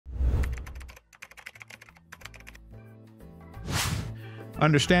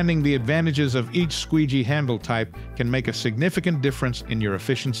Understanding the advantages of each squeegee handle type can make a significant difference in your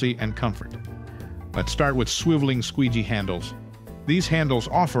efficiency and comfort. Let's start with swiveling squeegee handles. These handles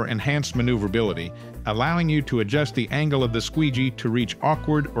offer enhanced maneuverability, allowing you to adjust the angle of the squeegee to reach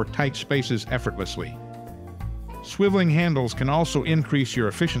awkward or tight spaces effortlessly. Swiveling handles can also increase your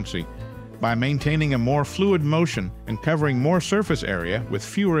efficiency by maintaining a more fluid motion and covering more surface area with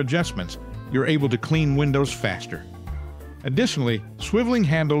fewer adjustments. You're able to clean windows faster. Additionally, swiveling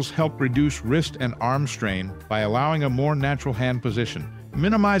handles help reduce wrist and arm strain by allowing a more natural hand position,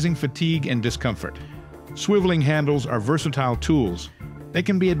 minimizing fatigue and discomfort. Swiveling handles are versatile tools. They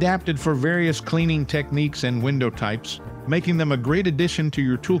can be adapted for various cleaning techniques and window types, making them a great addition to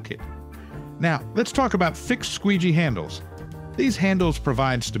your toolkit. Now, let's talk about fixed squeegee handles. These handles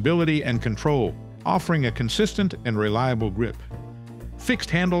provide stability and control, offering a consistent and reliable grip.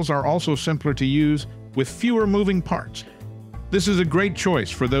 Fixed handles are also simpler to use, with fewer moving parts. This is a great choice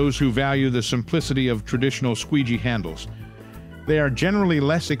for those who value the simplicity of traditional squeegee handles. They are generally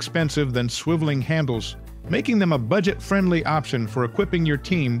less expensive than swiveling handles, making them a budget-friendly option for equipping your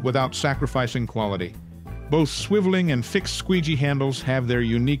team without sacrificing quality. Both swiveling and fixed squeegee handles have their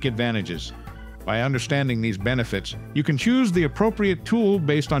unique advantages. By understanding these benefits, you can choose the appropriate tool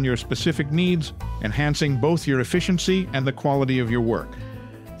based on your specific needs, enhancing both your efficiency and the quality of your work.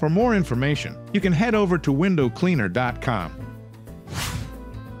 For more information, you can head over to windowcleaner.com.